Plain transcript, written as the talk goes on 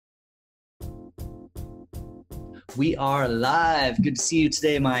We are live. Good to see you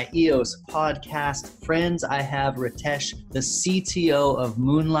today, my EOS podcast friends. I have Ritesh, the CTO of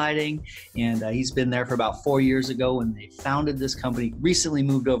Moonlighting, and he's been there for about 4 years ago when they founded this company. Recently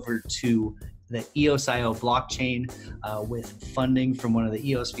moved over to the EOS.io blockchain with funding from one of the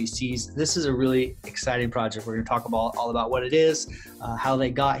EOS VCs. This is a really exciting project. We're going to talk about all about what it is, how they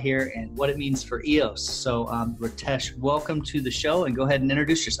got here, and what it means for EOS. So, Ritesh, welcome to the show, and go ahead and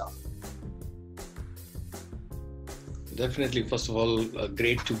introduce yourself. Definitely. First of all,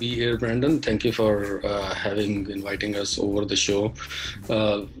 great to be here, Brandon. Thank you for inviting us over the show.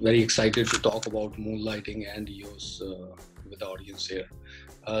 Very excited to talk about Moonlighting and EOS with the audience here.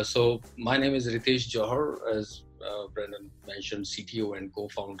 So my name is Ritesh Johar, as Brandon mentioned, CTO and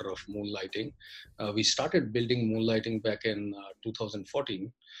co-founder of Moonlighting. We started building Moonlighting back in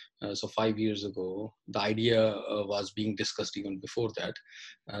 2014. So 5 years ago. The idea was being discussed even before that.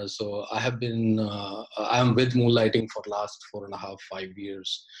 So I'm with Moonlighting for last 4.5, 5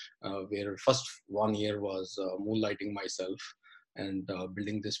 years, where first 1 year was moonlighting myself and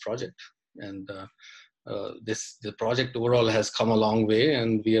building this project. And the project overall has come a long way,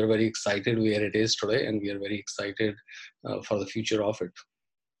 and we are very excited where it is today, and we are very excited for the future of it.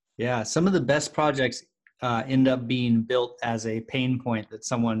 Yeah, some of the best projects end up being built as a pain point that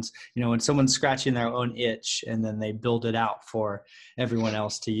when someone's scratching their own itch and then they build it out for everyone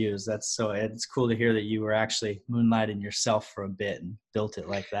else to use. It's cool to hear that you were actually moonlighting yourself for a bit and built it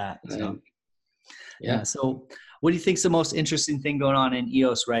like that. So, yeah. So what do you think is the most interesting thing going on in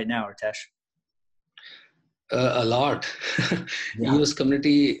EOS right now, Ritesh? A lot. Yeah. EOS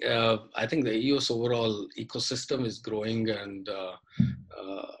community, I think the EOS overall ecosystem is growing and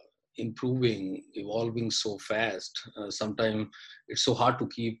improving, evolving so fast. Sometimes it's so hard to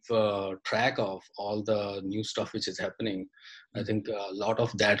keep track of all the new stuff which is happening. I think a lot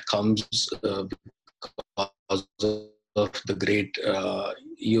of that comes because of the great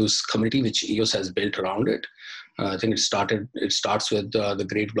EOS community which EOS has built around it. I think it starts with the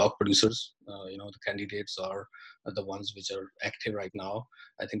great blog producers. The candidates are the ones which are active right now.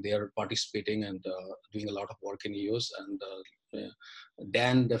 I think they are participating and doing a lot of work in EOS. And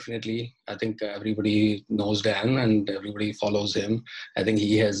Dan, definitely, I think everybody knows Dan and everybody follows him. I think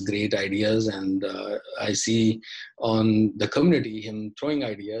he has great ideas, and I see on the community him throwing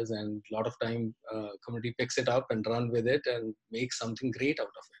ideas, and a lot of time community picks it up and run with it and make something great out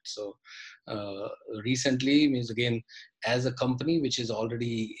of it. So recently, means again, as a company which is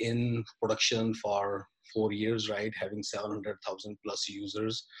already in production for 4 years, right, having 700,000 plus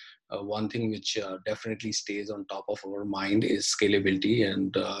users, one thing which definitely stays on top of our mind is scalability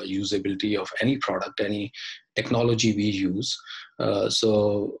and usability of any product, any technology we use.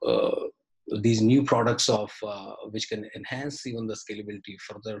 These new products of which can enhance even the scalability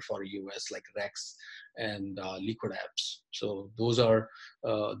further for EOS, like Rex and Liquid apps. So those are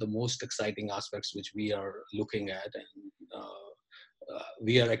the most exciting aspects which we are looking at, and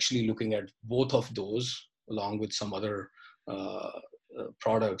we are actually looking at both of those along with some other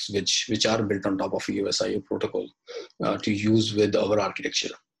products which are built on top of EOS.io protocol to use with our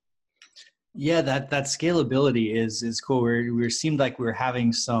architecture. Yeah, that scalability is cool. We seemed like we were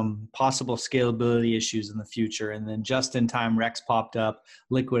having some possible scalability issues in the future, and then just in time Rex popped up,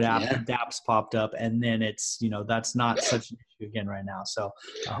 Liquid app, dApps popped up, and then it's that's not such an issue again right now. So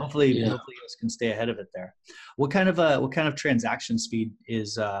hopefully you guys can stay ahead of it there. What kind of transaction speed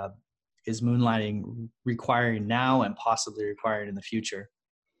is Moonlighting requiring now and possibly requiring in the future?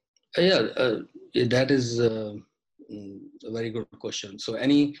 That is a very good question. So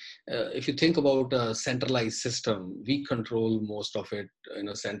if you think about a centralized system, we control most of it in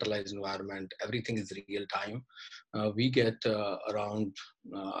a centralized environment. Everything is real time. We get around,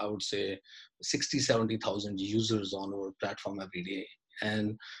 I would say, 60,000-70,000 users on our platform every day.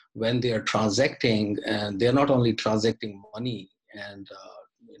 And when they are transacting, and they're not only transacting money and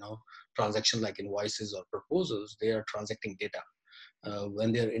transactions like invoices or proposals, they are transacting data.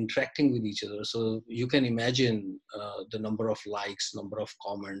 When they're interacting with each other. So you can imagine the number of likes, number of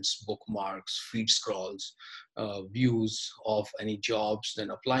comments, bookmarks, feed scrolls, views of any jobs, then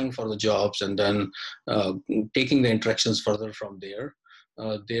applying for the jobs, and then taking the interactions further from there.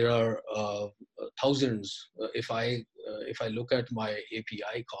 There are thousands. If I look at my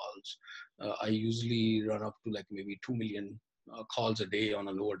API calls, I usually run up to like maybe 2 million calls a day on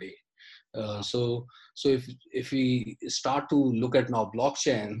a lower day. So if we start to look at now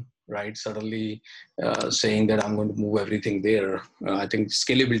blockchain, right, suddenly saying that I'm going to move everything there, I think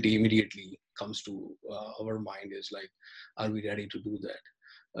scalability immediately comes to our mind, is like, are we ready to do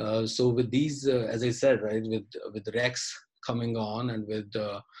that? So with these, as I said, right, with Rex coming on and with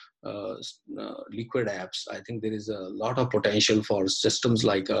liquid apps, I think there is a lot of potential for systems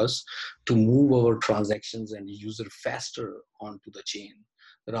like us to move our transactions and user faster onto the chain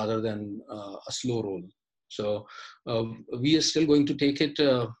rather than a slow roll. So we are still going to take it,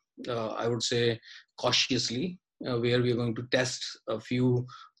 I would say, cautiously, where we are going to test a few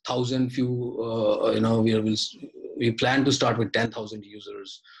thousand, we plan to start with 10,000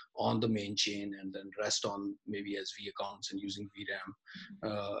 users on the main chain, and then rest on maybe SV accounts and using VRAM,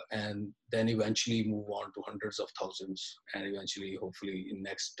 and then eventually move on to hundreds of thousands, and eventually, hopefully, in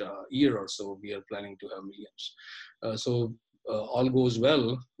next year or so, we are planning to have millions. So all goes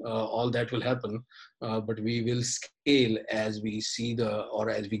well, all that will happen, but we will scale as we see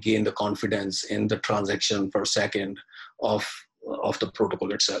as we gain the confidence in the transaction per second of the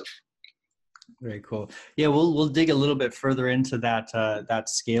protocol itself. Very cool. Yeah, we'll dig a little bit further into that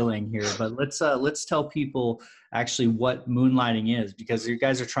scaling here, but let's tell people actually what Moonlighting is, because you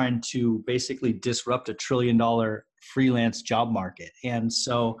guys are trying to basically disrupt $1 trillion freelance job market, and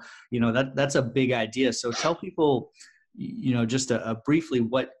so that's a big idea. So tell people, just briefly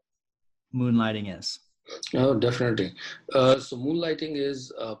what Moonlighting is. Oh, definitely. So Moonlighting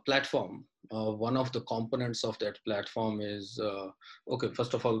is a platform. One of the components of that platform is,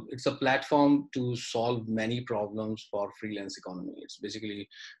 first of all, it's a platform to solve many problems for freelance economy. It's basically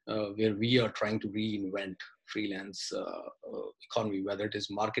where we are trying to reinvent freelance economy, whether it is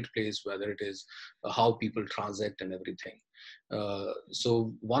marketplace, whether it is how people transact and everything.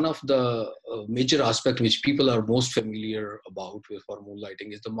 So one of the major aspect which people are most familiar about for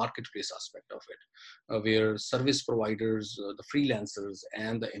Moonlighting is the marketplace aspect of it, where service providers, the freelancers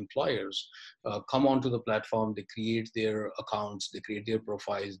and the employers come onto the platform, they create their accounts, they create their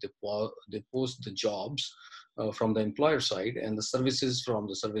profiles, they post the jobs from the employer side, and the services from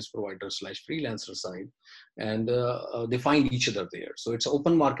the service provider / freelancer side, and they find each other there. So it's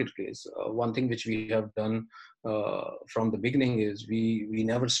open marketplace. One thing which we have done from the beginning is we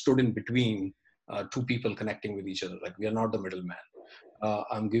never stood in between two people connecting with each other. Like, we are not the middleman.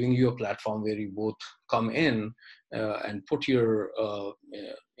 I'm giving you a platform where you both come in and put your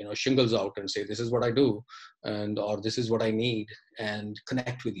shingles out and say, this is what I do, or this is what I need, and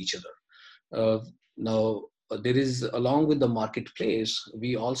connect with each other. Now, there is, along with the marketplace,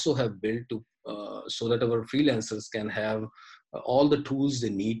 we also have built to so that our freelancers can have all the tools they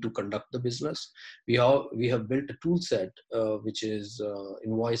need to conduct the business. We have built a tool set which is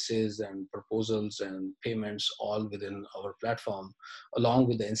invoices and proposals and payments all within our platform, along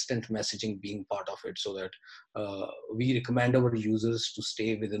with the instant messaging being part of it, so that we recommend our users to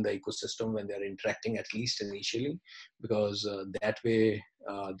stay within the ecosystem when they're interacting, at least initially, because that way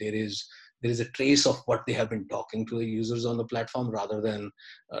there is a trace of what they have been talking to the users on the platform, rather than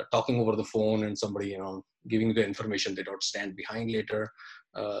talking over the phone and somebody, giving the information they don't stand behind later.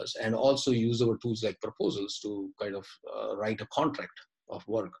 And also use our tools like proposals to kind of write a contract of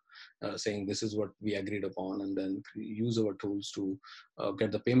work, saying this is what we agreed upon, and then use our tools to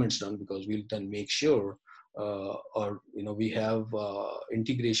get the payments done, because we'll then make sure we have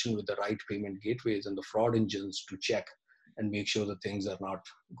integration with the right payment gateways and the fraud engines to check and make sure that things are not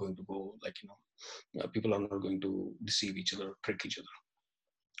going to go like, people are not going to deceive each other, trick each other.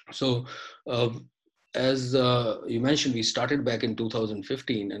 So as you mentioned, we started back in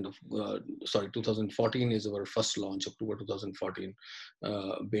 2015, and 2014 is our first launch, October 2014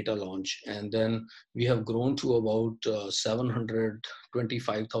 beta launch. And then we have grown to about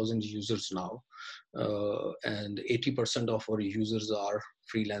 725,000 users now. And 80% of our users are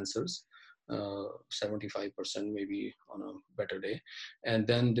freelancers. 75% maybe on a better day, and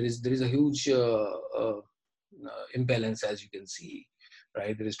then there is a huge imbalance, as you can see,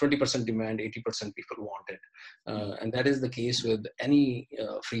 right? There is 20% demand, 80% people want it, and that is the case with any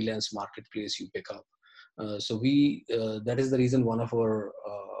freelance marketplace you pick up. So that is the reason, one of our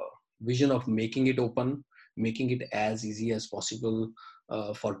vision of making it open, making it as easy as possible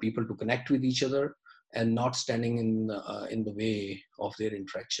for people to connect with each other, and not standing in the way of their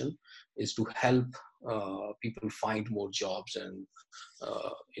interaction, is to help people find more jobs and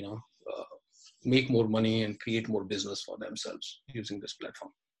make more money and create more business for themselves using this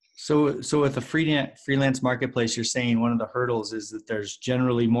platform. So with the freelance marketplace, you're saying one of the hurdles is that there's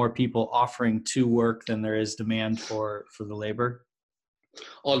generally more people offering to work than there is demand for the labor?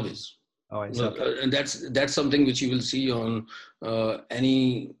 Always. Always. Okay. And that's something which you will see on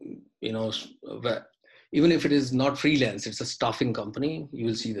any, even if it is not freelance, it's a staffing company, you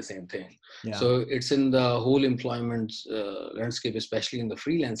will see the same thing. Yeah. So it's in the whole employment landscape, especially in the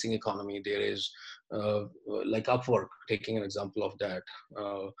freelancing economy, there is like Upwork, taking an example of that.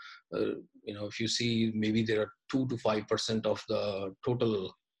 If you see, maybe there are 2 to 5% of the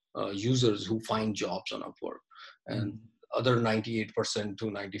total users who find jobs on Upwork, and other 98% to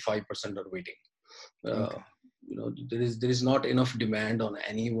 95% are waiting. Okay. There is not enough demand on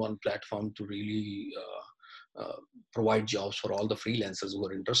any one platform to really provide jobs for all the freelancers who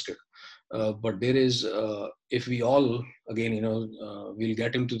are interested. But there is, if we all, again, we'll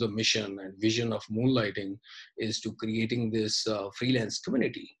get into the mission and vision of Moonlighting, is to creating this freelance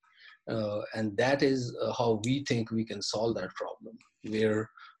community. And that is how we think we can solve that problem, where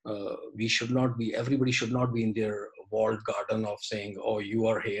everybody should not be in their walled garden of saying, oh, you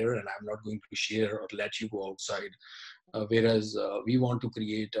are here and I'm not going to share or let you go outside. Whereas we want to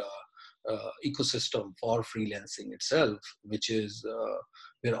create a ecosystem for freelancing itself, which is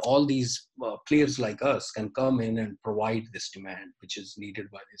where all these players like us can come in and provide this demand which is needed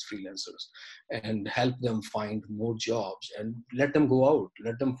by these freelancers, and help them find more jobs and let them go out,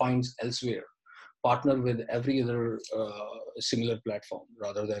 let them find elsewhere, partner with every other similar platform,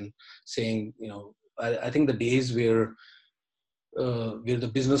 rather than saying, I think the days where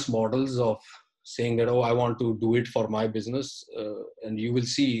the business models of saying that, oh, I want to do it for my business, and you will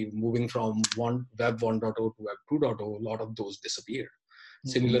see moving from Web 1.0 to Web 2.0, a lot of those disappeared.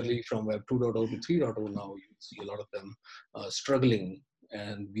 Similarly, from Web 2.0 to 3.0, now you see a lot of them struggling,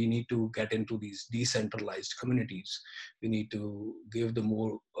 and we need to get into these decentralized communities. We need to give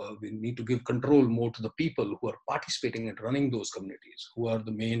control more to the people who are participating and running those communities, who are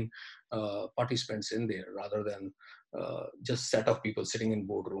the main participants in there, rather than just set of people sitting in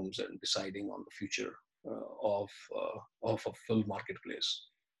boardrooms and deciding on the future of a full marketplace.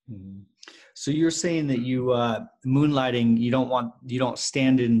 So you're saying that you Moonlighting, you don't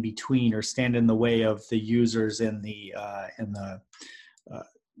stand in between or stand in the way of the users and the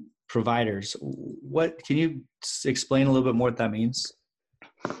providers. What can you explain a little bit more what that means?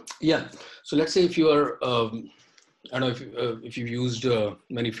 Yeah. So let's say if you are, I don't know if you've used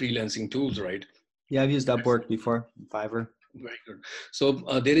many freelancing tools, right? Yeah, I've used Upwork before, Fiverr. Very good. So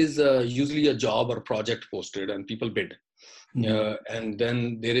there is usually a job or project posted, and people bid. And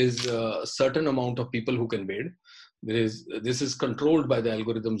then there is a certain amount of people who can bid. This is controlled by the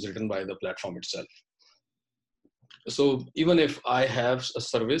algorithms written by the platform itself. So even if I have a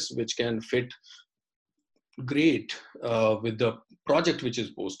service which can fit great with the project which is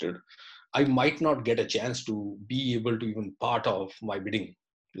posted, I might not get a chance to be able to even part of my bidding.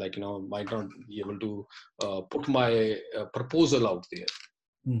 Might not be able to put my proposal out there.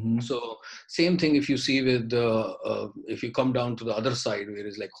 So same thing if you see with if you come down to the other side, where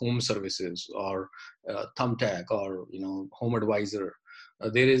it's like home services or Thumbtack or Home Advisor,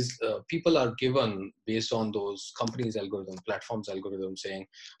 there is people are given based on those companies' algorithm, platforms' algorithm, saying,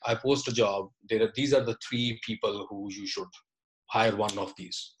 I post a job. These are the 3 people who you should hire one of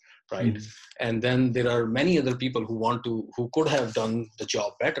these. Right. And then there are many other people who could have done the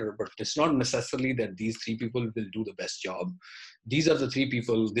job better, but it's not necessarily that these 3 people will do the best job. These are the 3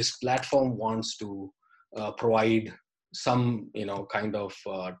 people this platform wants to provide some, kind of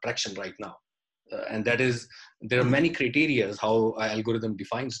traction right now. And that is, there are many criteria how an algorithm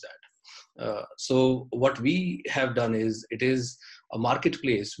defines that. So what we have done is, it is a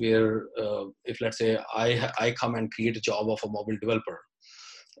marketplace where if let's say I come and create a job of a mobile developer,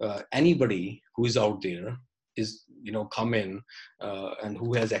 anybody who is out there is come in and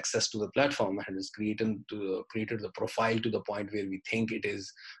who has access to the platform and has created the profile to the point where we think it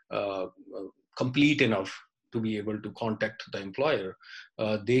is complete enough to be able to contact the employer,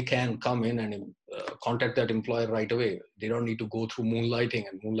 they can come in and contact that employer right away. They don't need to go through Moonlighting,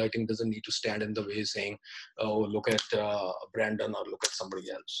 and Moonlighting doesn't need to stand in the way saying, oh, look at Brandon or look at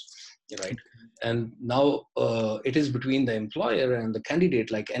somebody else. Right. And now it is between the employer and the candidate,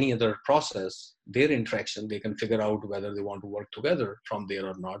 like any other process, their interaction. They can figure out whether they want to work together from there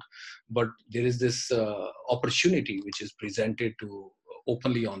or not. But there is this opportunity which is presented to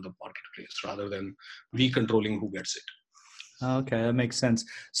openly on the marketplace, rather than we controlling who gets it. Okay, that makes sense.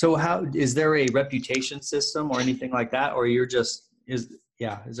 So how is there a reputation system or anything like that, or is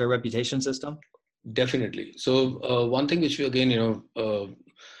there a reputation system? Definitely. So one thing which we again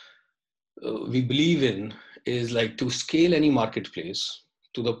we believe in is like to scale any marketplace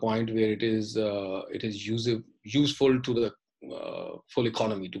to the point where it is useful to the full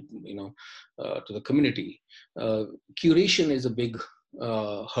economy, to to the community. Curation is a big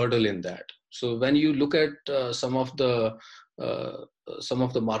hurdle in that. So when you look at some of the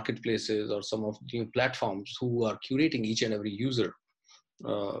marketplaces or some of the new platforms who are curating each and every user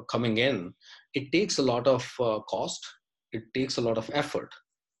coming in, it takes a lot of cost. It takes a lot of effort.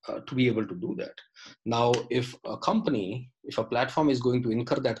 to be able to do that. Now, if a platform is going to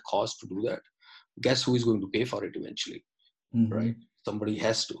incur that cost to do that, guess who is going to pay for it eventually, right? Somebody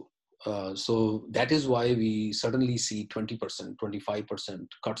has to. So that is why we suddenly see 20%, 25%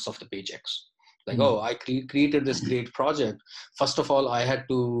 cuts of the paychecks. Like, oh, I created this great project. First of all, I had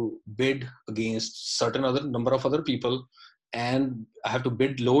to bid against certain other number of other people, and I have to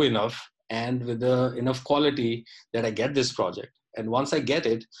bid low enough and with enough quality that I get this project. And once I get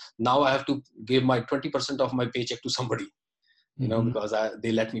it, now I have to give my 20% of my paycheck to somebody, because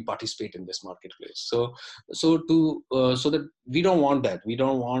they let me participate in this marketplace. So that we don't want that. We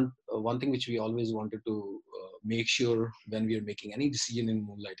don't want one thing which we always wanted to make sure when we are making any decision in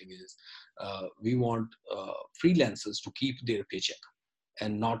Moonlighting is we want freelancers to keep their paycheck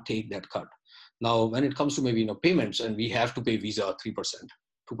and not take that cut. Now, when it comes to maybe payments, and we have to pay Visa 3%,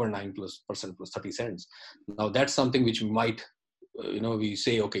 2.9% plus 30 cents. Now that's something which we might we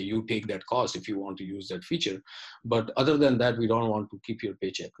say, okay, you take that cost if you want to use that feature. But other than that, we don't want to keep your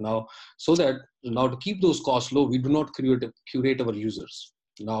paycheck. Now, to keep those costs low, we do not curate our users.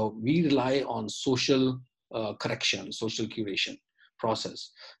 Now, we rely on social correction, social curation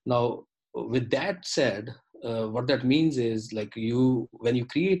process. Now, with that said, what that means is like when you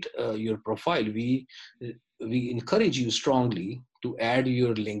create your profile, we encourage you strongly to add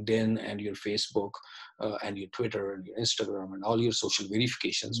your LinkedIn and your Facebook and your Twitter and your Instagram and all your social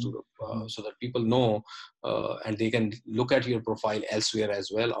verifications to so that people know and they can look at your profile elsewhere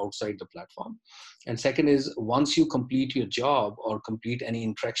as well outside the platform. And second is, once you complete your job or complete any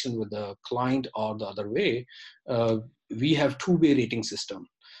interaction with the client or the other way, we have two-way rating system.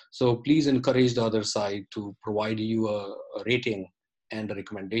 So please encourage the other side to provide you a rating and a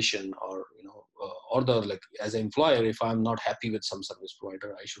recommendation, or as an employer, if I'm not happy with some service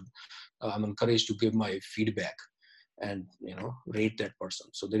provider, I'm encouraged to give my feedback and rate that person.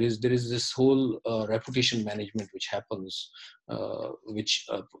 So there is this whole reputation management which happens, which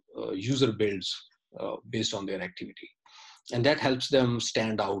user builds based on their activity, and that helps them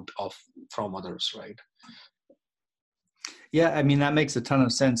stand out from others, right? Yeah, I mean, that makes a ton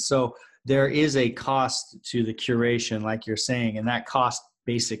of sense. So there is a cost to the curation, like you're saying, and that cost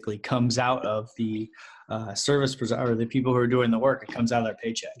basically comes out of the service or the people who are doing the work. It comes out of their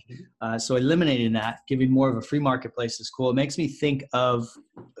paycheck. So eliminating that, giving more of a free marketplace is cool. It makes me think of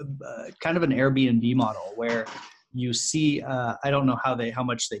kind of an Airbnb model where you see, I don't know how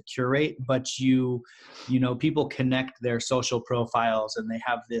much they curate, but people connect their social profiles and they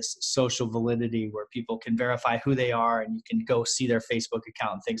have this social validity where people can verify who they are, and you can go see their Facebook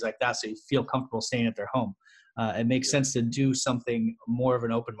account and things like that. So you feel comfortable staying at their home. It makes sense to do something more of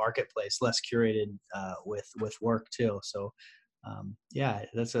an open marketplace, less curated with work too. So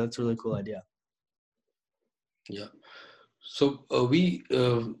that's a really cool idea. Yeah. So we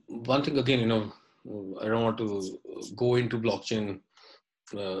one thing again, I don't want to go into blockchain,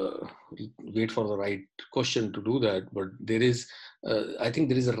 wait for the right question to do that, but I think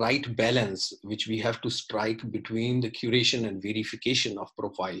there is a right balance which we have to strike between the curation and verification of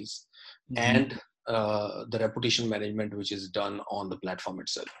profiles and the reputation management which is done on the platform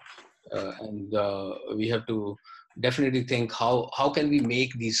itself. And we have to definitely think how can we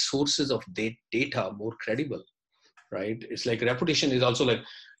make these sources of data more credible, right? It's like reputation is also like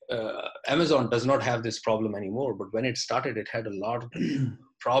Amazon does not have this problem anymore, but when it started, it had a lot of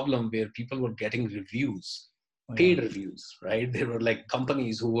problem where people were getting reviews, paid reviews, right? There were like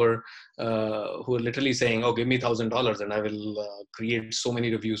companies who were literally saying, "Oh, give me $1,000 and I will create so many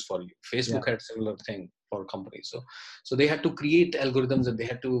reviews for you." Facebook had similar thing for companies, so they had to create algorithms and they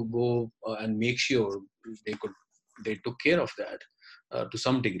had to go and make sure they took care of that to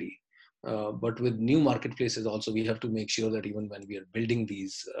some degree. But with new marketplaces also, we have to make sure that even when we are building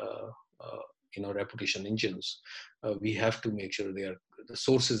these reputation engines, we have to make sure the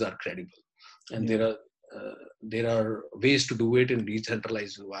sources are credible, and there are ways to do it in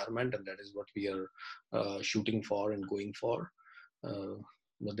decentralized environment, and that is what we are shooting for and going for.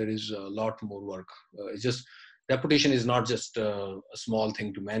 But there is a lot more work. It's just reputation is not just a small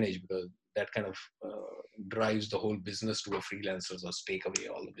thing to manage, because that kind of drives the whole business to a freelancer, or take away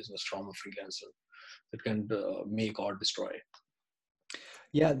all the business from a freelancer that can make or destroy.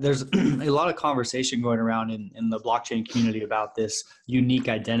 Yeah, there's a lot of conversation going around in the blockchain community about this unique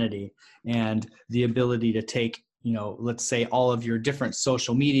identity and the ability to take, let's say all of your different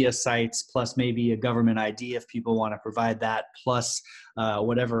social media sites, plus maybe a government ID if people want to provide that, plus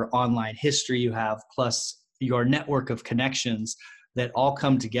whatever online history you have, plus your network of connections that all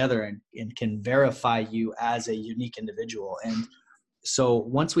come together and can verify you as a unique individual. And so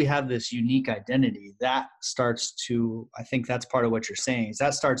once we have this unique identity, that starts to, I think that's part of what you're saying, is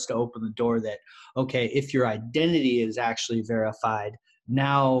that starts to open the door that, okay, if your identity is actually verified,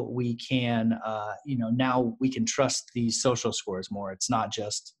 now we can, now we can trust these social scores more. It's not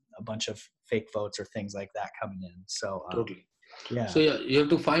just a bunch of fake votes or things like that coming in. So, Totally. yeah. So yeah, you have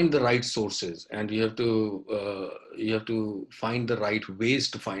to find the right sources, and you have to find the right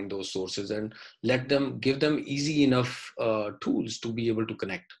ways to find those sources, and give them easy enough tools to be able to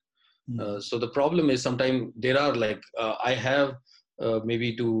connect. So the problem is sometimes there are like I have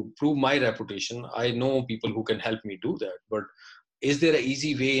maybe to prove my reputation. I know people who can help me do that, but is there an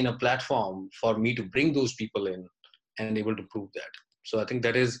easy way in a platform for me to bring those people in and able to prove that? So I think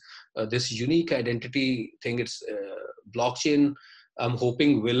that is this unique identity thing. It's blockchain. I'm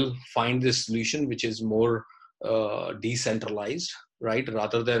hoping will find this solution, which is more decentralized, right?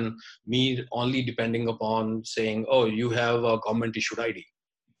 Rather than me only depending upon saying, oh, you have a government issued ID.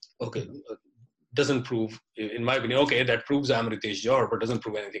 Okay, doesn't prove, in my opinion, okay, that proves I'm Ritesh Jor, but doesn't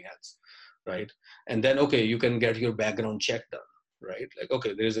prove anything else, right? And then, okay, you can get your background check done, right? Like,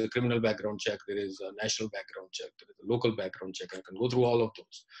 okay, there is a criminal background check, there is a national background check, there is a local background check. I can go through all of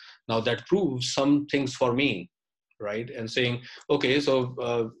those. Now that proves some things for me, right? And saying, okay,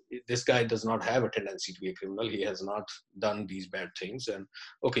 so this guy does not have a tendency to be a criminal. He has not done these bad things. And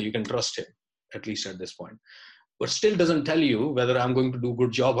okay, you can trust him, at least at this point. But still doesn't tell you whether I'm going to do a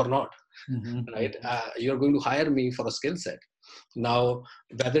good job or not, right? You're going to hire me for a skill set. Now,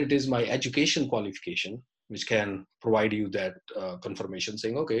 whether it is my education qualification, which can provide you that confirmation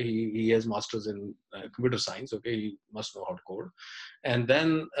saying, okay, he has masters in computer science, okay, he must know how to code. And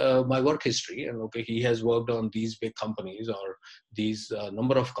then my work history, and okay, he has worked on these big companies or these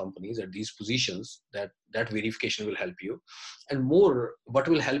number of companies at these positions, that verification will help you. And more, what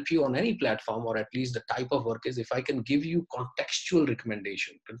will help you on any platform, or at least the type of work, is if I can give you contextual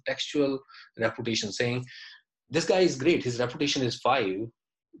recommendation, contextual reputation, saying, this guy is great, his reputation is 5,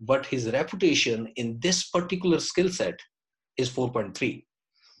 but his reputation in this particular skill set is 4.3.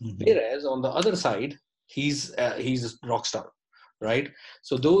 Whereas on the other side, he's a rock star, right?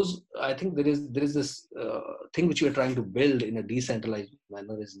 So those, I think there is this thing which we are trying to build in a decentralized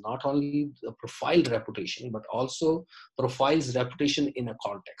manner, is not only the profiled reputation, but also profiles reputation in a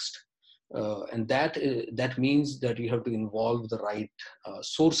context. And that means that you have to involve the right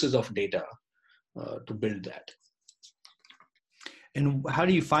sources of data to build that. And how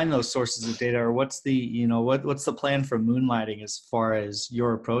do you find those sources of data, or what's the, what's the plan for Moonlighting as far as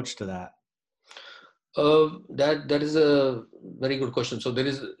your approach to that? That is a very good question. So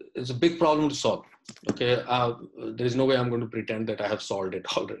it's a big problem to solve. Okay, there is no way I'm going to pretend that I have solved it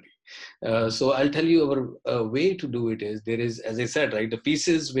already. So I'll tell you our way to do it is, there is, as I said, right, the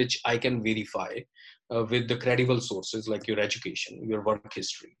pieces which I can verify with the credible sources like your education, your work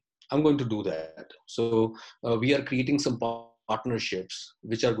history. I'm going to do that. So we are creating some partnerships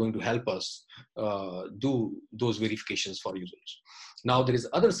which are going to help us do those verifications for users. Now there is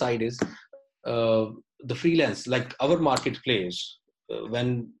other side is the freelance, like our marketplace.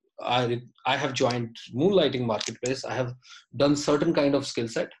 When I have joined Moonlighting marketplace, I have done certain kind of skill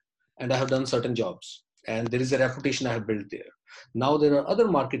set, and I have done certain jobs, and there is a reputation I have built there. Now there are other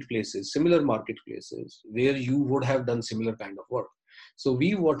marketplaces, similar marketplaces, where you would have done similar kind of work. So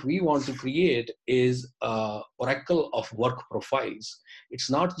what we want to create is a oracle of work profiles. It's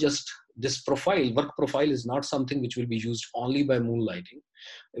not just this work profile is not something which will be used only by Moonlighting.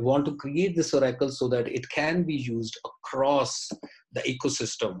 We want to create this oracle so that it can be used across the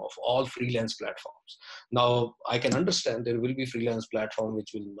ecosystem of all freelance platforms. Now, I can understand there will be freelance platform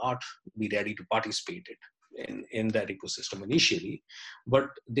which will not be ready to participate in that ecosystem initially, but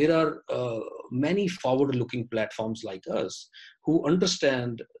there are many forward-looking platforms like us who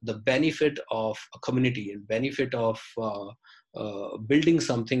understand the benefit of a community and benefit of building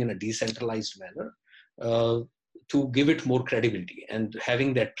something in a decentralized manner to give it more credibility and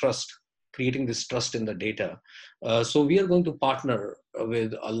having that trust, creating this trust in the data. So we are going to partner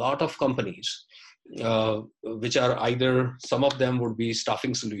with a lot of companies, which are either, some of them would be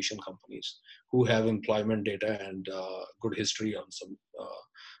staffing solution companies who have employment data and good history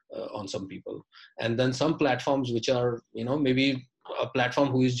on some people, and then some platforms which are, maybe a platform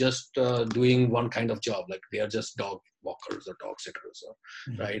who is just doing one kind of job, like they are just dog walkers or dog sitters,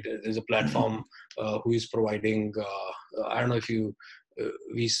 right? There's a platform who is providing, I don't know if you,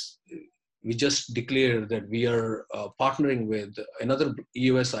 we just declared that we are partnering with another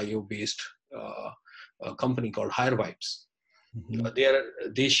EOS IO based company called Hire Vibes.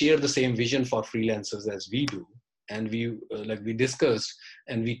 They share the same vision for freelancers as we do, and we discussed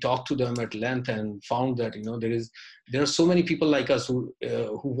and we talked to them at length and found that there are so many people like us who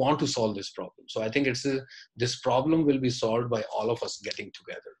want to solve this problem. So I think this problem will be solved by all of us getting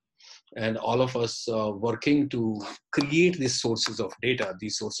together and all of us working to create these sources of data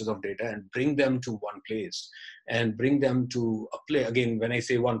and bring them to one place and bring them to a place. Again, when I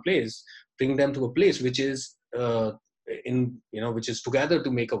say one place, bring them to a place which is which is together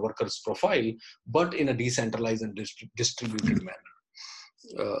to make a worker's profile, but in a decentralized and distributed manner.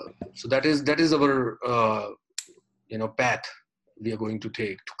 So that is our path we are going to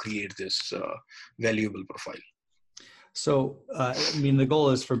take to create this valuable profile. So, the goal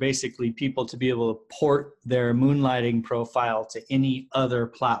is for basically people to be able to port their Moonlighting profile to any other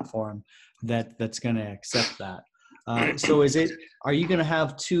platform that's going to accept that. So are you going to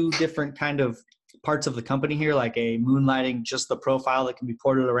have two different kind of parts of the company here, like a Moonlighting, just the profile that can be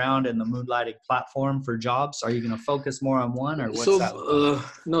ported around, and the Moonlighting platform for jobs? Are you going to focus more on one, or what's that?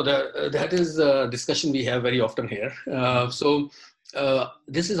 No, that is a discussion we have very often here.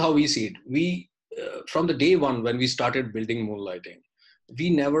 This is how we see it. From the day one, when we started building Moonlighting, we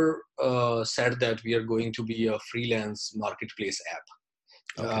never said that we are going to be a freelance marketplace app.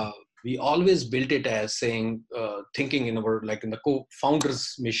 Okay. We always built it as saying, thinking in the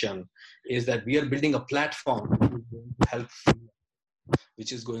co-founders mission is that we are building a platform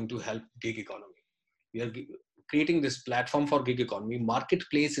which is going to help gig economy. We are creating this platform for gig economy.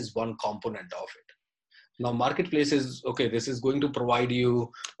 Marketplace is one component of it. Now, marketplace is, okay, this is going to provide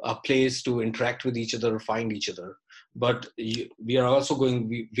you a place to interact with each other, find each other. But we are also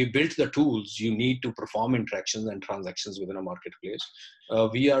we built the tools you need to perform interactions and transactions within a marketplace.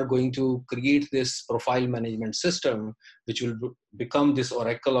 We are going to create this profile management system, which will become this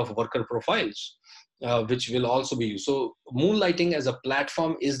oracle of worker profiles, which will also be used. So Moonlighting as a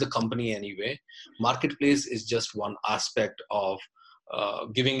platform is the company anyway. Marketplace is just one aspect of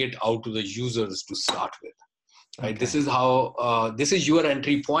giving it out to the users to start with. Right? Okay. This is how this is your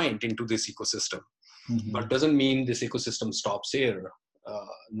entry point into this ecosystem, but doesn't mean this ecosystem stops here.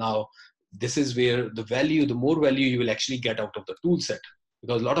 Now, this is where the more value you will actually get out of the tool set,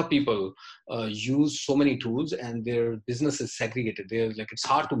 because a lot of people use so many tools and their business is segregated. It's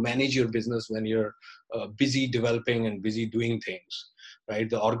hard to manage your business when you're busy developing and busy doing things. Right?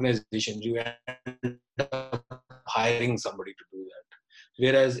 The organization, you end up hiring somebody to do that.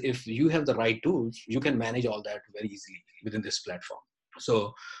 Whereas if you have the right tools, you can manage all that very easily within this platform.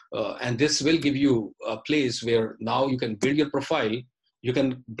 So, and this will give you a place where now you can build your profile, you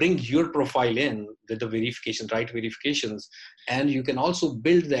can bring your profile in with the right verifications, and you can also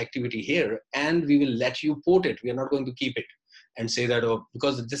build the activity here, and we will let you port it. We are not going to keep it and say that,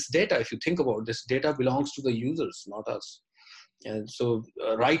 because this data, if you think about this data belongs to the users, not us. And so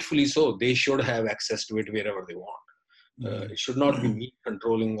rightfully so, they should have access to it wherever they want. It should not be me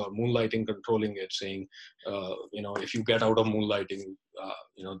controlling or Moonlighting controlling it, saying, if you get out of Moonlighting,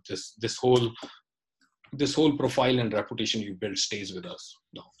 this whole profile and reputation you build stays with us.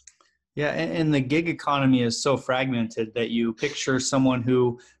 No. Yeah, and the gig economy is so fragmented that you picture someone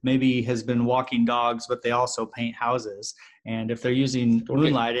who maybe has been walking dogs, but they also paint houses. And if they're using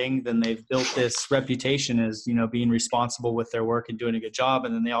Moonlighting, then they've built this reputation as, being responsible with their work and doing a good job.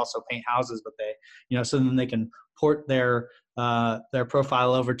 And then they also paint houses, but they, so then they can port their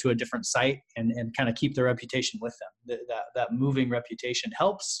profile over to a different site and kind of keep their reputation with them. That moving reputation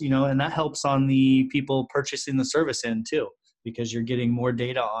helps, and that helps on the people purchasing the service end too, because you're getting more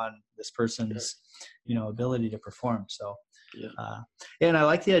data on this person's, ability to perform. So, and I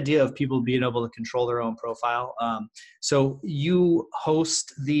like the idea of people being able to control their own profile. So you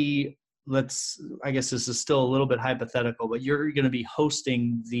host I guess this is still a little bit hypothetical, but you're going to be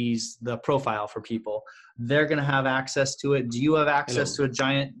hosting the profile for people. They're going to have access to it. Do you have access to a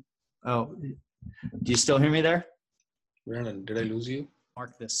giant? Oh, do you still hear me there? Brandon, did I lose you?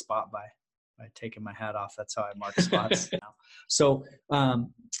 Mark this spot by taking my hat off. That's how I mark spots now. So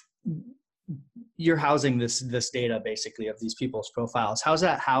you're housing this data basically of these people's profiles. How's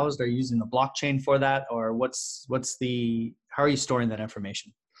that housed? Are you using the blockchain for that, or how are you storing that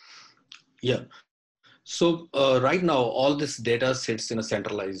information? Yeah. So right now, all this data sits in our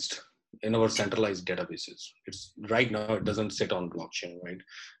centralized databases. It doesn't sit on blockchain, right?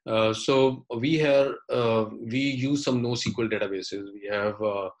 So we use some NoSQL databases. We have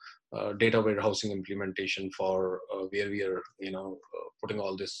data warehousing implementation for where we are, putting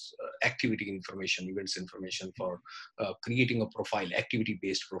all this activity information, events information for creating a profile,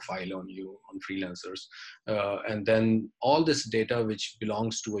 activity-based profile on freelancers, and then all this data which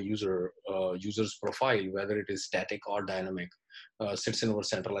belongs to a user's profile, whether it is static or dynamic, sits in our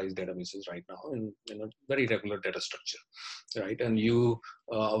centralized databases right now in a very regular data structure, right? And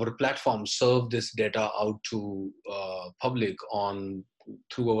our platform serve this data out to public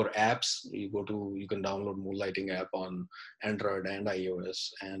through our apps. You can download Moonlighting app on Android and iOS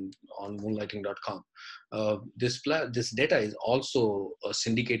and on moonlighting.com. This data is also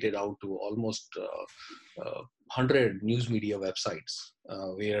syndicated out to almost 100 news media websites,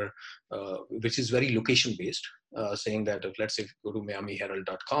 which is very location based, saying that if, let's say, if you go to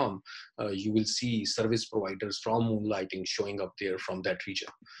miamiherald.com, you will see service providers from Moonlighting showing up there from that region.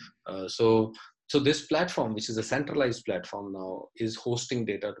 So this platform, which is a centralized platform now, is hosting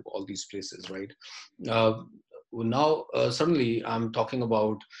data to all these places, right? Now, suddenly I'm talking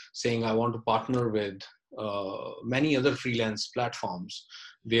about saying I want to partner with many other freelance platforms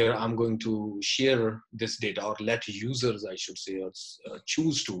where I'm going to share this data, or let users, I should say,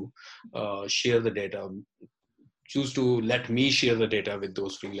 choose to share the data, choose to let me share the data with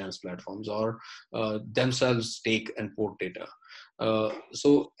those freelance platforms, or themselves take and port data.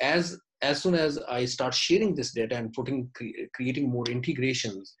 So as soon as I start sharing this data and creating more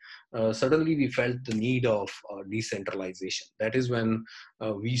integrations, suddenly we felt the need of decentralization. That is when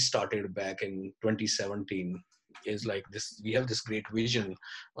we started back in 2017. Is like this: we have this great vision,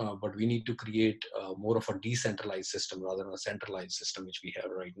 but we need to create more of a decentralized system rather than a centralized system, which we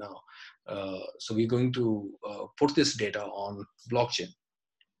have right now. So we're going to put this data on blockchain.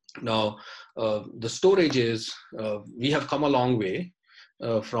 Now, the storage is, we have come a long way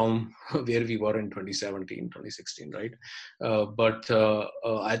from where we were in 2017, 2016, right? But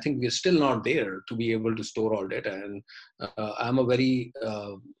I think we're still not there to be able to store all data. And I'm a very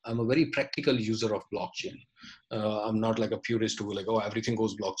practical user of blockchain. I'm not like a purist who like, oh, everything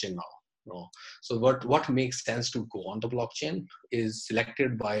goes blockchain now. No. So what makes sense to go on the blockchain is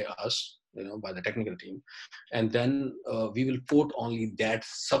selected by us, by the technical team, and then we will port only that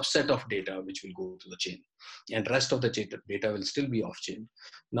subset of data which will go to the chain, and rest of the data will still be off chain.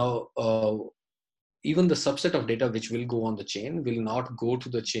 Now, even the subset of data which will go on the chain will not go to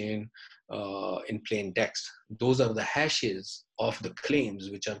the chain in plain text. Those are the hashes of the claims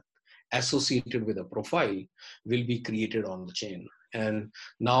which are associated with a profile will be created on the chain. And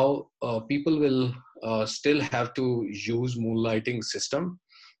now people will still have to use Moonlighting system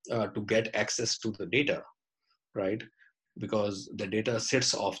to get access to the data, right? Because the data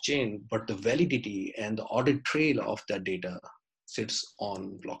sits off chain, but the validity and the audit trail of that data sits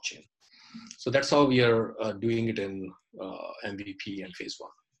on blockchain. So that's how we are doing it in MVP and phase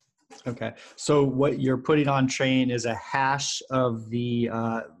one. Okay, so what you're putting on chain is a hash of the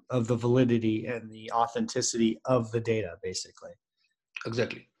validity and the authenticity of the data, basically.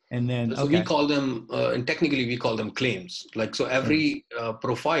 Exactly. And then, so we call them, and technically we call them claims. Like, so every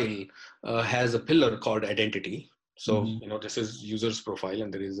profile has a pillar called identity. So, this is user's profile,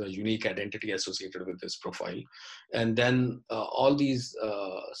 and there is a unique identity associated with this profile. And then all these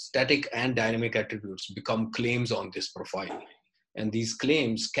static and dynamic attributes become claims on this profile. And these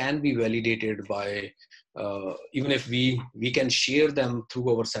claims can be validated by, even if we can share them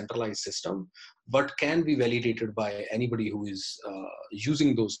through our centralized system, but can be validated by anybody who is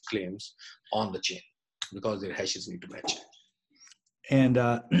using those claims on the chain, because their hashes need to match.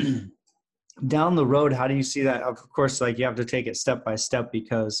 And down the road, how do you see that? Of course, like, you have to take it step by step,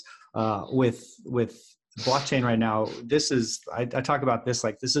 because with blockchain right now, I talk about this,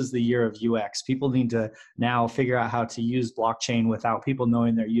 like, this is the year of UX. People need to now figure out how to use blockchain without people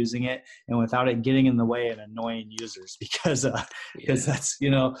knowing they're using it, and without it getting in the way and annoying users, because that's,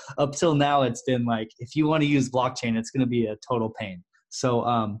 up till now it's been like, if you want to use blockchain, it's going to be a total pain. So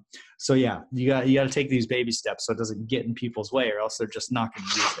yeah, you got to take these baby steps so it doesn't get in people's way, or else they're just not going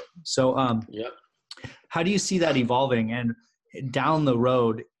to use it. So how do you see that evolving? And down the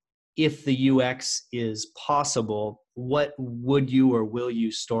road, if the UX is possible, what would you or will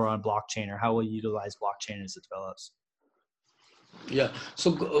you store on blockchain, or how will you utilize blockchain as it develops? Yeah,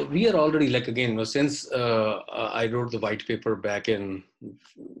 so we are already, like, again, since I wrote the white paper back in,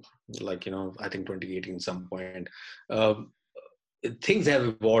 like, I think 2018 some point, things have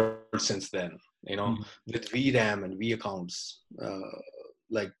evolved since then, with VRAM and V accounts.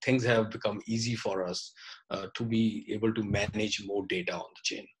 Like, things have become easy for us to be able to manage more data on the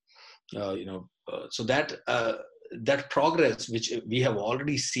chain. So that progress, which we have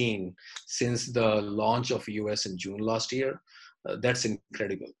already seen since the launch of EOS in June last year, that's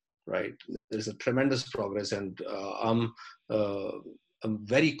incredible, right? There's a tremendous progress, and I'm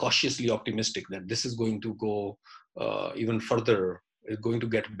very cautiously optimistic that this is going to go even further. It's going to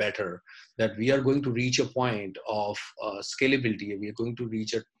get better, that we are going to reach a point of scalability. We are going to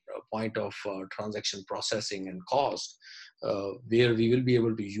reach a point of transaction processing and cost, where we will be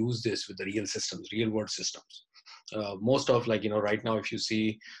able to use this with the real systems, real world systems. Most of, like, right now, if you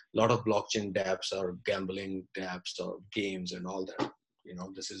see a lot of blockchain dApps or gambling dApps or games and all that,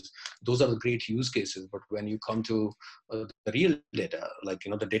 those are the great use cases. But when you come to the real data, like,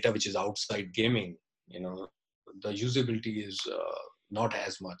 the data which is outside gaming, the usability is not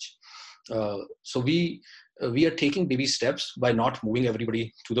as much. So we are taking baby steps by not moving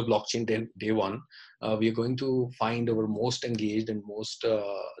everybody to the blockchain day one. We are going to find our most engaged and most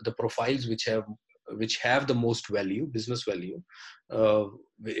the profiles which have the most value, business value.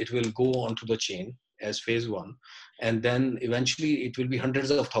 It will go onto the chain as phase one, and then eventually it will be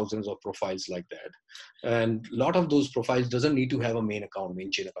hundreds of thousands of profiles like that. And a lot of those profiles doesn't need to have a main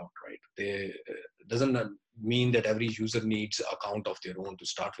chain account, right? They doesn't mean that every user needs account of their own to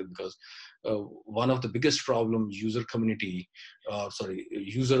start with, because one of the biggest problems user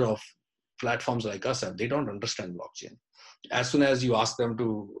of platforms like us have, they don't understand blockchain. As soon as you ask them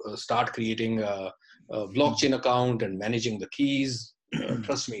to start creating a blockchain account and managing the keys,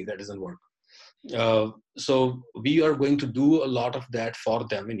 trust me, that doesn't work. So we are going to do a lot of that for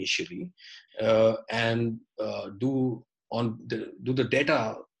them initially, and do the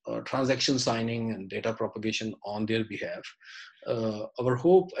data transaction signing and data propagation on their behalf. Our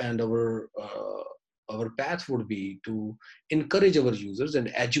hope and our path would be to encourage our users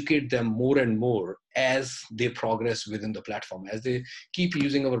and educate them more and more as they progress within the platform. As they keep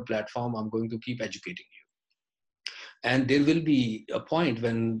using our platform, I'm going to keep educating you. And there will be a point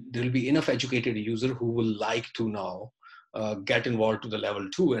when there will be enough educated user who will like to now get involved to the level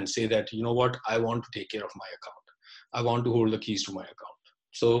 2 and say that, you know what, I want to take care of my account. I want to hold the keys to my account.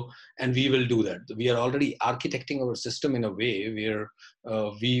 So, and we will do that. We are already architecting our system in a way where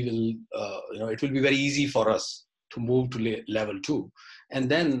we will, it will be very easy for us to move to level 2. And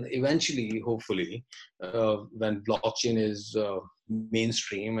then eventually, hopefully, when blockchain is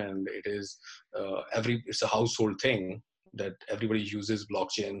mainstream and it is it's a household thing, that everybody uses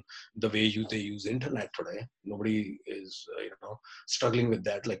blockchain the way they use internet today. Nobody is struggling with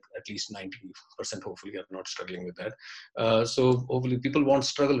that. Like at least 90% hopefully are not struggling with that. So hopefully people won't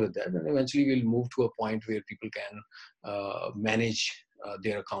struggle with that, and eventually we'll move to a point where people can manage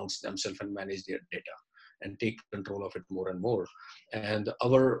their accounts themselves and manage their data and take control of it more and more. And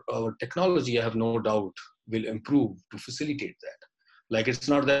our technology, I have no doubt, will improve to facilitate that. Like, it's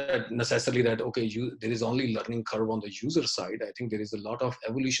not that necessarily that, okay, there is only learning curve on the user side. I think there is a lot of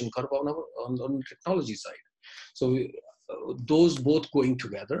evolution curve on the technology side. So those both going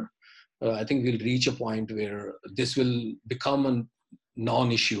together, I think we'll reach a point where this will become a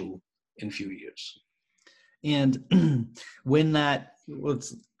non-issue in few years. And when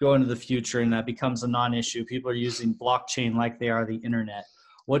let's go into the future and that becomes a non-issue, people are using blockchain like they are the internet.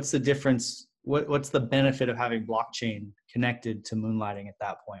 What's the difference? What's the benefit of having blockchain connected to Moonlighting at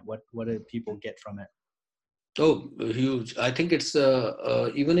that point? What do people get from it? Oh, huge. I think it's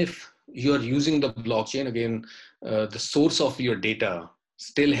even if you are using the blockchain, again, the source of your data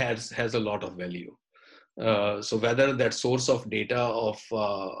still has a lot of value. So whether that source of data of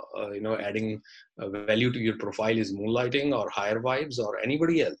adding value to your profile is Moonlighting or Higher Vibes or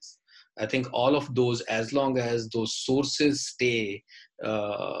anybody else, I think all of those, as long as those sources stay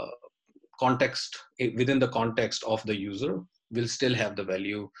within the context of the user, will still have the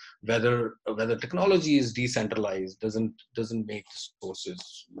value. Whether technology is decentralized doesn't make the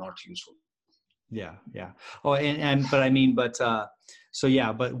sources not useful. Yeah. Oh,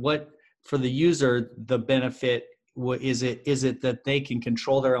 but what, for the user, the benefit, what is it that they can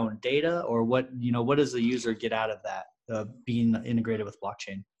control their own data, or what does the user get out of that being integrated with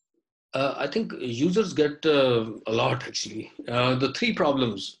blockchain? I think users get a lot, actually. The three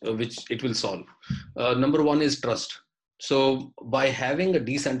problems which it will solve. Number one is trust. So by having a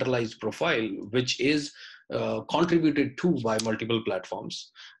decentralized profile, which is contributed to by multiple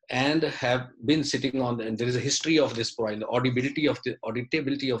platforms and have been sitting on, and there is a history of this profile, the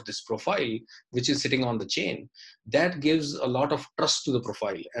auditability of this profile, which is sitting on the chain, that gives a lot of trust to the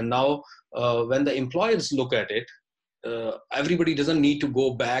profile. And now when the employers look at it, everybody doesn't need to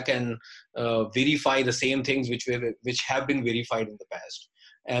go back and verify the same things which have been verified in the past.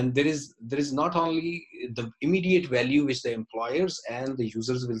 And there is not only the immediate value which the employers and the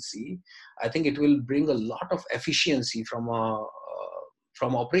users will see. I think it will bring a lot of efficiency from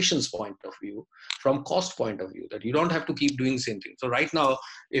operations point of view, from cost point of view, that you don't have to keep doing the same thing. So right now,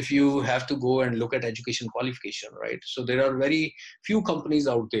 if you have to go and look at education qualification, right? So there are very few companies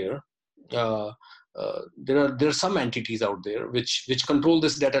out there. There are some entities out there which control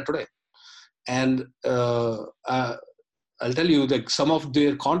this data today, and I'll tell you, like some of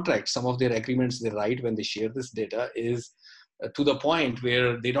their contracts, some of their agreements they write when they share this data is to the point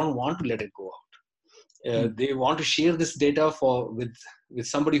where they don't want to let it go out. They want to share this data with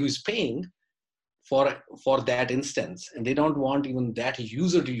somebody who's paying for that instance, and they don't want even that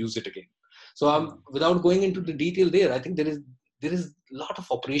user to use it again. So without going into the detail there, I think there is a lot of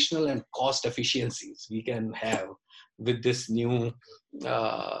operational and cost efficiencies we can have with this new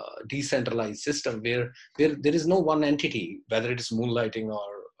decentralized system where there is no one entity, whether it is Moonlighting or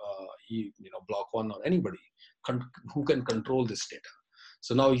Block One or anybody who can control this data.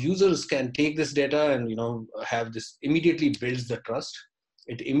 So now users can take this data and have this immediately builds the trust.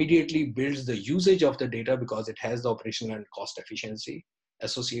 It immediately builds the usage of the data because it has the operational and cost efficiency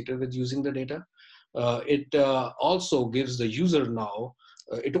associated with using the data. It also gives the user now,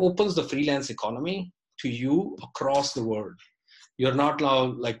 it opens the freelance economy to you across the world. You're not now,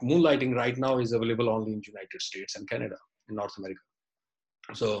 like Moonlighting right now is available only in United States and Canada, in North America.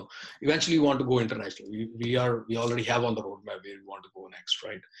 So eventually we want to go international. We already have on the roadmap where we want to go next,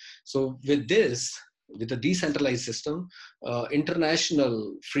 right? So with the decentralized system,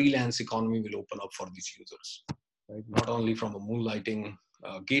 international freelance economy will open up for these users, right? Not only from a Moonlighting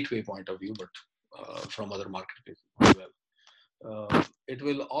gateway point of view, but from other marketplaces as well. It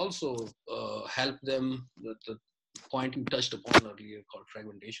will also help them, the point you touched upon earlier called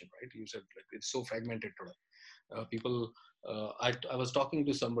fragmentation, right? You said like it's so fragmented today. I was talking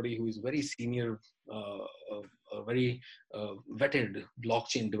to somebody who is very senior, a very vetted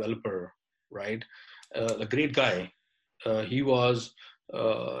blockchain developer, right? A great guy. He was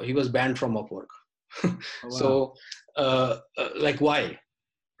banned from Upwork. Oh, wow. So like why,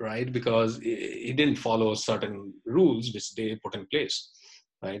 right? Because he didn't follow certain rules which they put in place,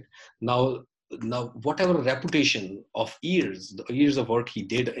 right? Now whatever reputation of years of work he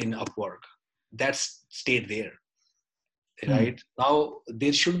did in Upwork, that's stayed there, right? Now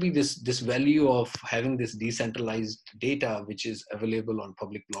there should be this value of having this decentralized data which is available on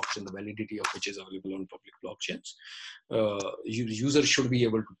public blockchain, the validity of which is available on public blockchains. Users should be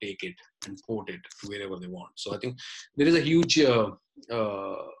able to take it and port it to wherever they want. So I think there is a huge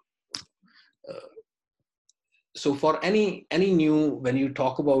so for any new, when you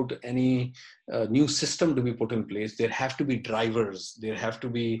talk about any new system to be put in place, there have to be drivers, there have to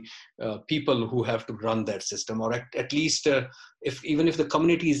be people who have to run that system, or at least even if the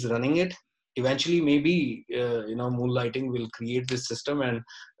community is running it, eventually maybe Moonlighting will create this system and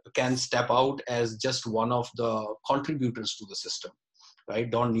can step out as just one of the contributors to the system, right?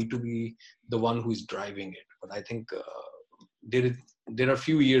 Don't need to be the one who is driving it. But I think there are a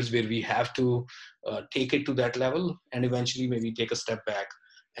few years where we have to take it to that level and eventually maybe take a step back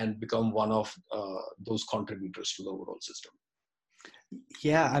and become one of those contributors to the overall system.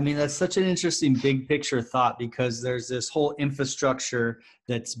 Yeah, I mean, that's such an interesting big picture thought, because there's this whole infrastructure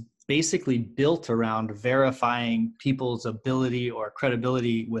that's basically built around verifying people's ability or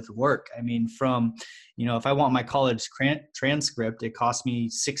credibility with work. I mean, from, if I want my college transcript, it costs me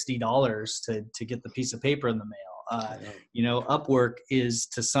 $60 to get the piece of paper in the mail. Upwork is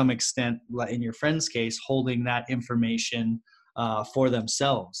to some extent, in your friend's case, holding that information for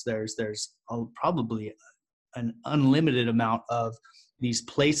themselves. There's probably an unlimited amount of these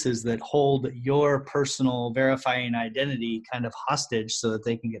places that hold your personal verifying identity kind of hostage so that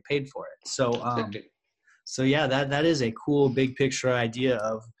they can get paid for it. So yeah, that is a cool big picture idea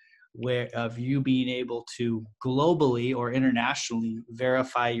of you being able to globally or internationally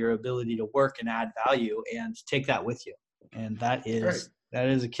verify your ability to work and add value and take that with you. And that is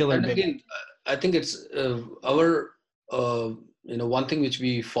a killer. And again, I think it's our one thing which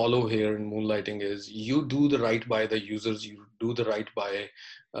we follow here in Moonlighting is you do the right by the users, you do the right by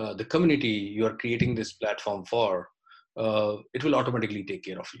the community you are creating this platform for. It will automatically take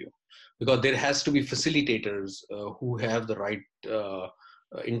care of you, because there has to be facilitators who have the right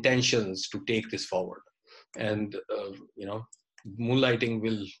intentions to take this forward, and Moonlighting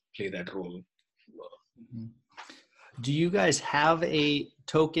will play that role. Do you guys have a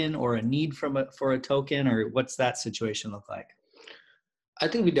token or a need for a token, or what's that situation look like? I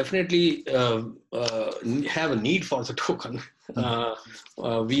think we definitely have a need for the token.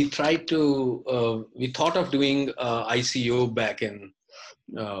 We tried to, we thought of doing ICO back in,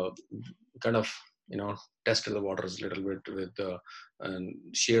 kind of, tested the waters a little bit with, and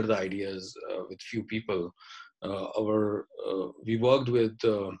share the ideas with few people. We worked with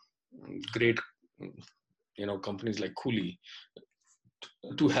great, companies like Cooley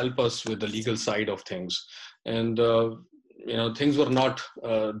to help us with the legal side of things. And, things were not,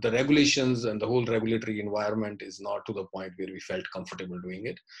 the regulations and the whole regulatory environment is not to the point where we felt comfortable doing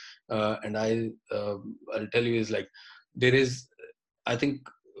it. And I'll tell you is like, there is, I think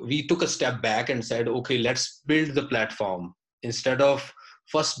we took a step back and said, okay, let's build the platform instead of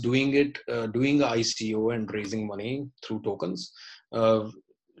first doing ICO and raising money through tokens. Uh,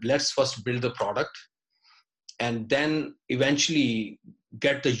 let's first build the product and then eventually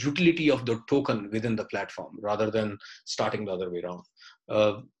get the utility of the token within the platform rather than starting the other way around.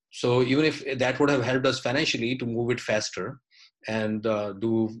 So even if that would have helped us financially to move it faster and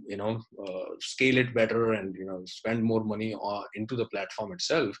scale it better and spend more money into the platform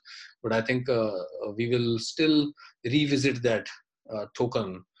itself, but I think we will still revisit that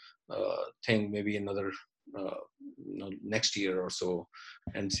token thing maybe another next year or so,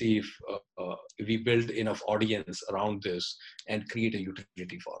 and see if we build enough audience around this and create a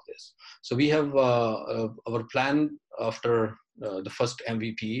utility for this. So we have our plan after the first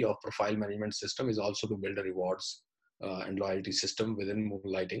MVP of profile management system is also to build a rewards and loyalty system within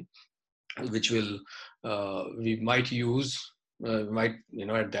Moonlighting, which will we might use might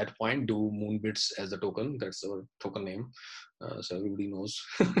at that point do Moonbits as a token. That's our token name, so everybody knows.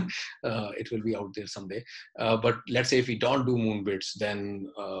 It will be out there someday, but let's say if we don't do Moonbits, then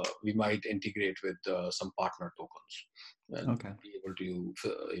we might integrate with some partner tokens and be able to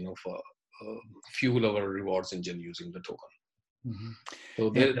fuel our rewards engine using the token. So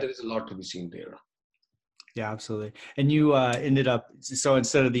there is a lot to be seen there. Yeah, absolutely. And you ended up, so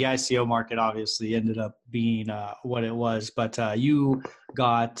instead of the ICO market, obviously ended up being what it was, but you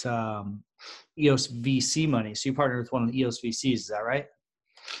got EOS VC money. So you partnered with one of the EOS VCs, is that right?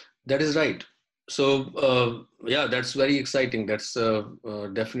 That is right. So yeah, that's very exciting. That's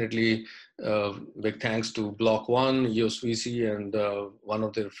definitely big thanks to Block One, EOS VC, and one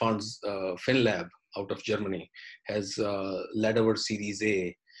of their funds, FinLab out of Germany, has led our Series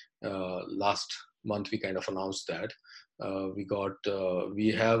A last month. We kind of announced that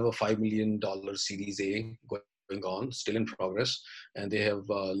we have a $5 million Series A going on, still in progress, and they have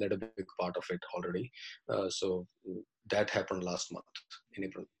led a big part of it already. So that happened last month in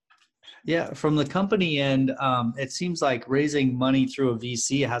April. Yeah, from the company end, it seems like raising money through a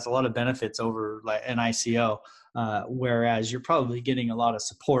VC has a lot of benefits over like an ICO, whereas you're probably getting a lot of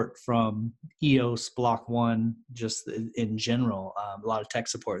support from EOS, Block One, just in general, a lot of tech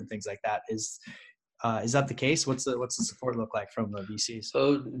support and things like that. Is that the case? What's the support look like from the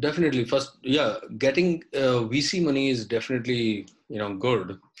VCs? Definitely. First, yeah, getting VC money is definitely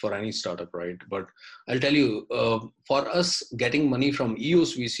good for any startup, right? But I'll tell you, for us, getting money from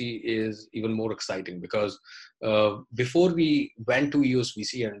EOS VC is even more exciting because before we went to EOS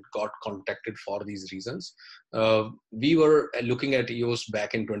VC and got contacted for these reasons, we were looking at EOS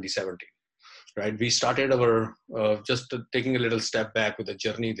back in 2017. Right, we started our just taking a little step back with the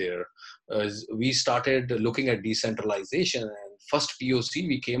journey there. We started looking at decentralization, and first POC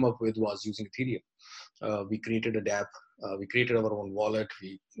we came up with was using Ethereum. We created a dApp. We created our own wallet.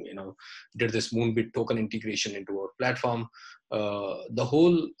 We did this Moonbit token integration into our platform. The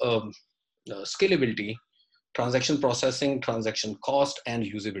whole scalability, transaction processing, transaction cost, and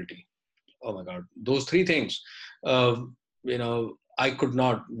usability. Oh my God, those three things.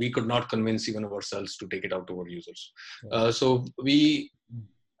 We could not convince even ourselves to take it out to our users. So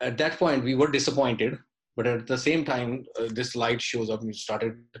at that point, we were disappointed, but at the same time, this light shows up. We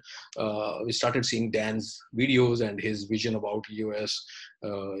started seeing Dan's videos and his vision about EOS.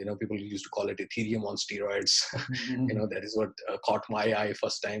 People used to call it Ethereum on steroids. That is what caught my eye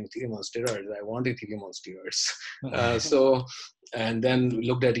first time. Ethereum on steroids. I want Ethereum on steroids. And then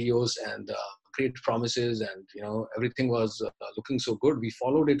looked at EOS and create promises, and everything was looking so good. We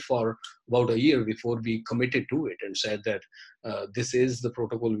followed it for about a year before we committed to it and said that this is the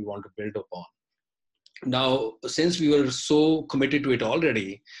protocol we want to build upon. Now, since we were so committed to it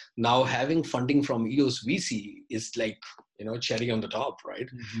already, now having funding from EOS VC is like cherry on the top, right?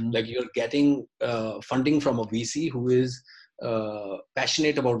 Like you're getting funding from a VC who is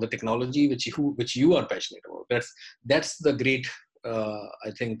passionate about the technology which you are passionate about. That's the great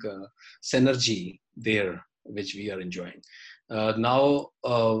synergy there which we are enjoying. Now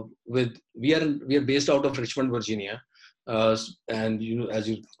we are based out of Richmond, Virginia, and as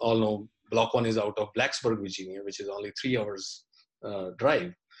you all know, Block One is out of Blacksburg, Virginia, which is only 3 hours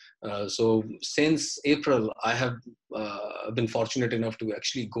drive. So since April, I have been fortunate enough to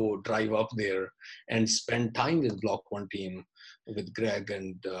actually go drive up there and spend time with Block One team, with Greg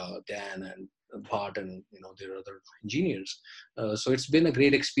and Dan and Bart and their other engineers. So it's been a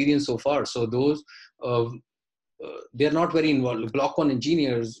great experience so far. So those they're not very involved. Block One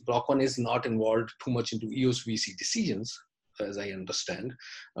is not involved too much into EOS VC decisions, as I understand,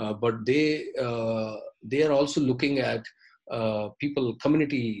 but they are also looking at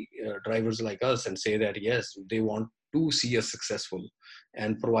community drivers like us, and say that yes, they want to see us successful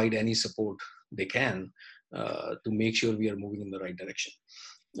and provide any support they can to make sure we are moving in the right direction.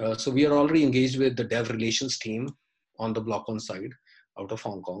 So we are already engaged with the dev relations team on the Block One side out of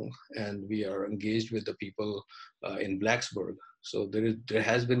Hong Kong, and we are engaged with the people in Blacksburg. So there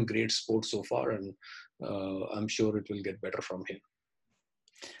has been great support so far, and I'm sure it will get better from here.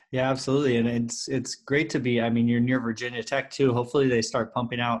 Yeah, absolutely. And it's great to be, I mean, you're near Virginia Tech too. Hopefully they start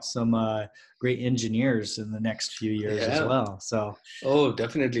pumping out some great engineers in the next few years as Yeah. well. So, Oh,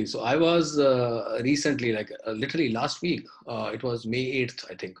 definitely. So I was recently, like literally last week, it was May 8th,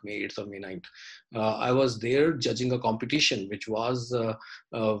 I think, May 8th or May 9th. I was there judging a competition, which was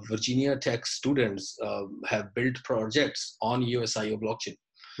Virginia Tech students have built projects on EOS blockchain.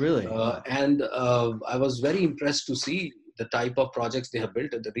 really? And I was very impressed to see the type of projects they have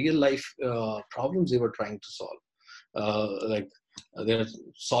built, the real life problems they were trying to solve. Like they're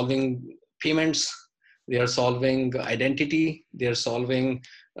solving payments, they are solving identity, they are solving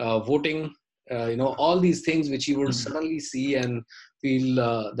voting, all these things which you would suddenly see and feel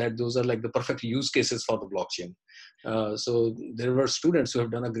that those are like the perfect use cases for the blockchain. So there were students who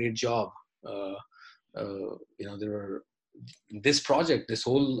have done a great job. There were this project, this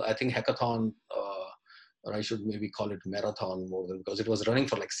whole, I think, hackathon, or I should maybe call it marathon more than, because it was running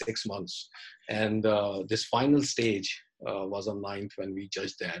for like 6 months. And this final stage was on 9th when we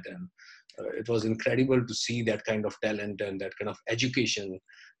judged that. And it was incredible to see that kind of talent and that kind of education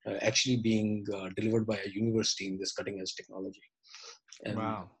actually being delivered by a university in this cutting edge technology. And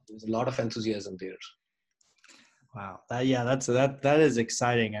Wow. there's a lot of enthusiasm there. Wow. That is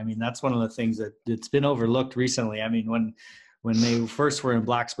exciting. I mean, that's one of the things that it's been overlooked recently. I mean, when they first were in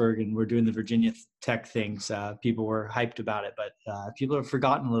Blacksburg and were doing the Virginia Tech things, people were hyped about it, but people have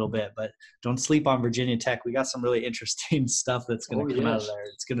forgotten a little bit. But don't sleep on Virginia Tech. We got some really interesting stuff that's going to come out of there.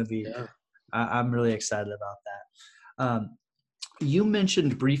 It's going to be. Yeah. I'm really excited about that. You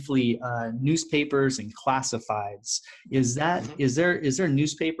mentioned briefly newspapers and classifieds. Is there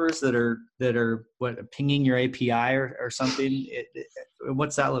newspapers that are what, pinging your API or something?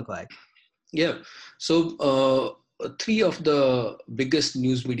 What's that look like? Yeah. So three of the biggest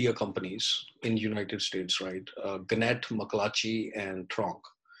news media companies in the United States, right? Gannett, McClatchy, and Tronc.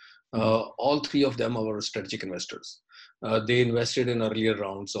 All three of them are our strategic investors. They invested in earlier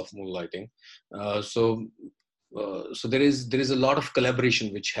rounds of Moonlighting. So there is a lot of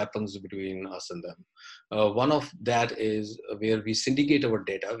collaboration which happens between us and them. One of that is where we syndicate our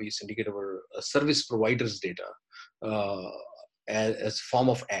data. We syndicate our service providers' data as form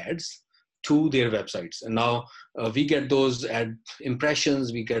of ads to their websites. And now we get those ad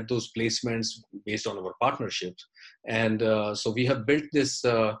impressions, we get those placements based on our partnerships. And so we have built this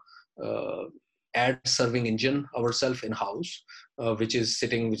ad serving engine ourselves in-house, which is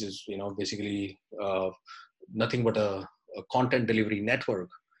basically nothing but a content delivery network,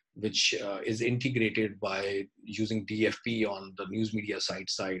 which is integrated by using DFP on the news media side,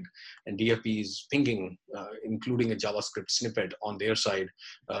 and DFP is pinging, including a JavaScript snippet on their side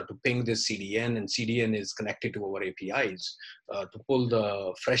to ping this CDN, and CDN is connected to our APIs to pull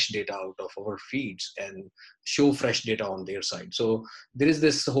the fresh data out of our feeds and show fresh data on their side. So there is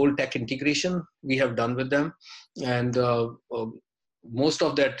this whole tech integration we have done with them, and most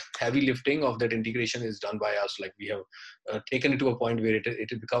of that heavy lifting of that integration is done by us. Like we have taken it to a point where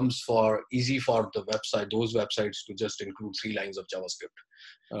it becomes easy for the website, those websites, to just include 3 lines of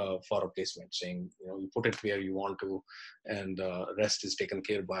JavaScript for a placement, saying, you put it where you want to, and rest is taken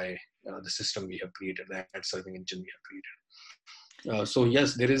care by the system we have created, the ad serving engine we have created. So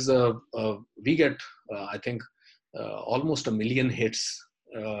yes, there is we get, I think, almost 1 million hits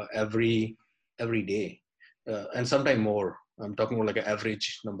every day, and sometime more. I'm talking about like an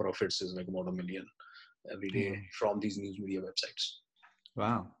average number of hits is like about 1 million every day from these news media websites.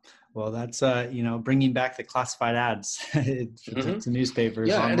 Wow. Well, that's bringing back the classified ads to newspapers.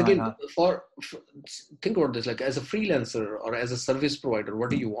 Yeah, online, and again, for think about this, like as a freelancer or as a service provider, what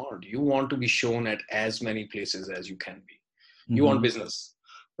do you want? You want to be shown at as many places as you can be. You want business,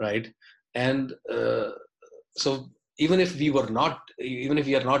 right? And so even if we are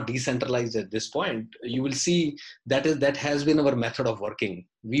not decentralized at this point, you will see that has been our method of working.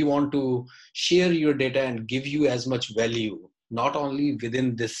 We want to share your data and give you as much value, not only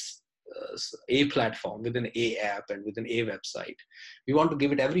within this a platform, within a app, and within a website. We want to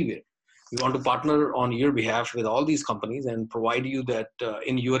give it everywhere. We want to partner on your behalf with all these companies and provide you that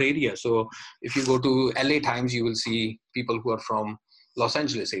in your area. So if you go to LA Times, you will see people who are from Los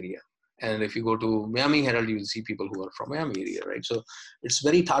Angeles area. And if you go to Miami Herald, you will see people who are from Miami area, right? So it's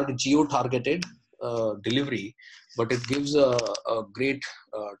very geo-targeted delivery, but it gives a great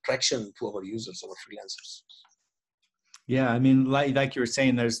traction to our users, our freelancers. Yeah, I mean, like you were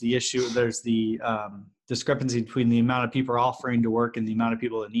saying, there's the issue, there's the discrepancy between the amount of people offering to work and the amount of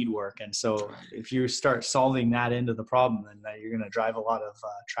people that need work. And so if you start solving that end of the problem, then you're going to drive a lot of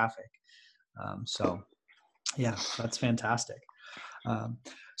traffic. So yeah, that's fantastic.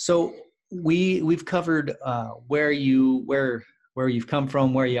 So we've covered where you've come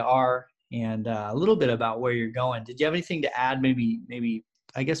from, where you are, and a little bit about where you're going. Did you have anything to add? Maybe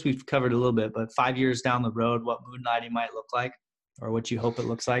I guess we've covered a little bit, but 5 years down the road, what Moonlighting might look like, or what you hope it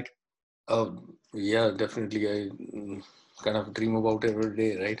looks like? Yeah, definitely. I kind of dream about it every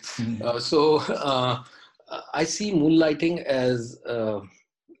day, right? I see Moonlighting as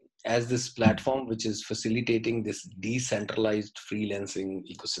this platform which is facilitating this decentralized freelancing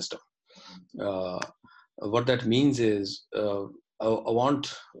ecosystem. What that means is I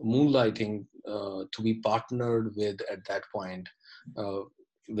want Moonlighting to be partnered with, at that point,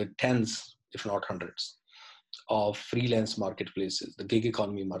 with tens, if not hundreds, of freelance marketplaces, the gig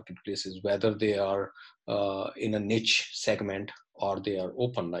economy marketplaces, whether they are in a niche segment or they are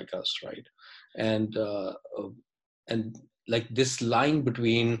open like us, right? And like this line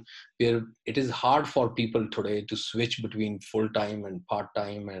between where it is hard for people today to switch between full-time and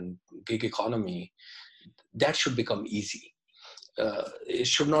part-time and gig economy, that should become easy. It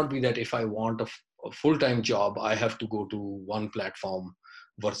should not be that if I want a full-time job, I have to go to one platform,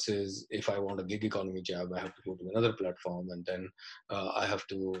 versus if I want a gig economy job, I have to go to another platform, and then I have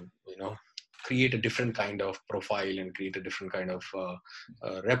to, create a different kind of profile and create a different kind of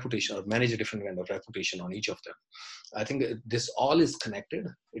reputation, or manage a different kind of reputation on each of them. I think this all is connected.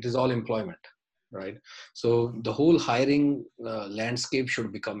 It is all employment, right? So the whole hiring landscape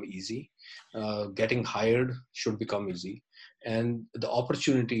should become easy. Getting hired should become easy. And the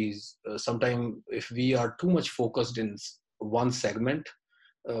opportunities, sometimes if we are too much focused in one segment,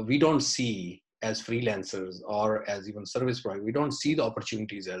 we don't see, as freelancers or as even service providers, we don't see the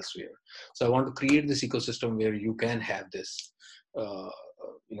opportunities elsewhere. So I want to create this ecosystem where you can have this,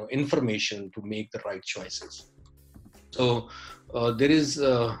 information to make the right choices. So there is,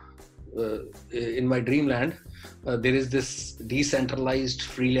 in my dreamland, there is this decentralized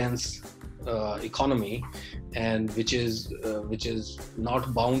freelance economy, and which is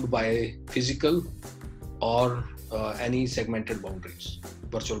not bound by physical or any segmented boundaries,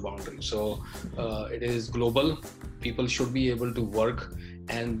 virtual boundaries. So it is global. People should be able to work,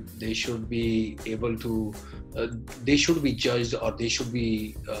 and they should be able to, they should be judged, or they should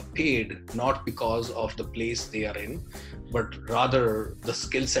be paid not because of the place they are in, but rather the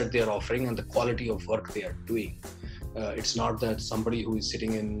skill set they are offering and the quality of work they are doing. It's not that somebody who is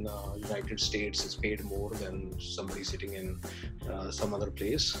sitting in United States is paid more than somebody sitting in some other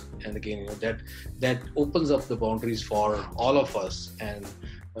place. And again, that opens up the boundaries for all of us, and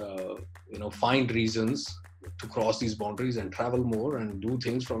find reasons to cross these boundaries and travel more and do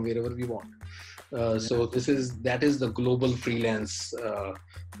things from wherever we want. So that is the global freelance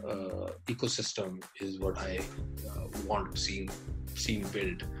ecosystem is what I want to see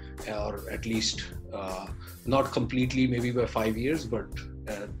built, or at least not completely maybe by 5 years, but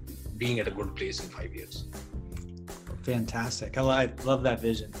being at a good place in 5 years. Fantastic. I love that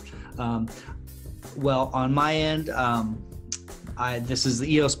vision. Well, on my end, this is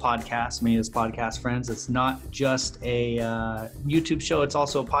the EOS podcast, EOS podcast friends. It's not just a YouTube show, it's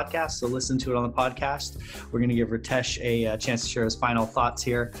also a podcast, so listen to it on the podcast. We're going to give Ritesh a chance to share his final thoughts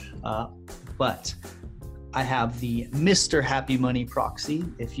here. But I have the Mr. Happy Money proxy.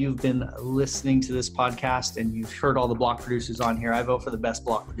 If you've been listening to this podcast and you've heard all the block producers on here, I vote for the best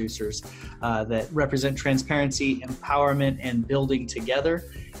block producers that represent transparency, empowerment, and building together.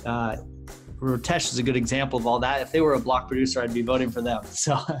 Ritesh is a good example of all that. If they were a block producer, I'd be voting for them.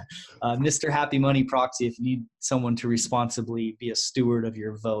 So Mr. Happy Money proxy, if you need someone to responsibly be a steward of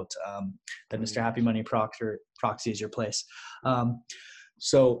your vote, then Mr. Happy Money proxy is your place.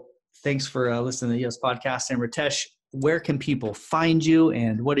 So thanks for listening to the EOS podcast. And Ritesh, where can people find you,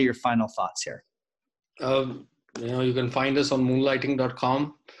 and what are your final thoughts here? You can find us on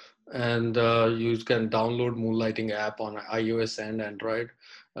moonlighting.com, and you can download Moonlighting app on iOS and Android.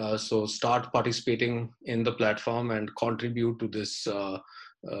 So start participating in the platform and contribute to this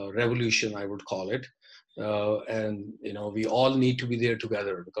revolution, I would call it. And we all need to be there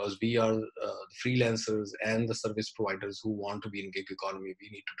together, because we are the freelancers and the service providers who want to be in gig economy. We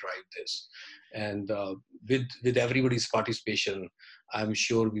need to drive this, and with everybody's participation, I'm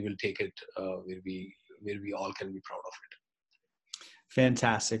sure we will take it where we all can be proud of it.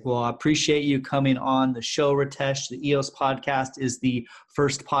 Fantastic. Well, I appreciate you coming on the show, Ritesh. The EOS podcast is the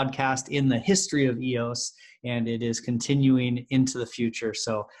first podcast in the history of EOS, and it is continuing into the future.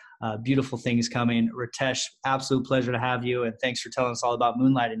 So beautiful things coming. Ritesh, absolute pleasure to have you, and thanks for telling us all about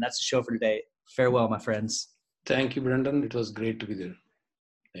Moonlighting. That's the show for today. Farewell, my friends. Thank you, Brendan. It was great to be there.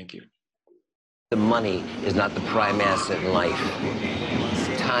 Thank you. The money is not the prime asset in life.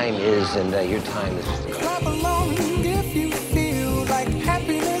 Time is, and your time is just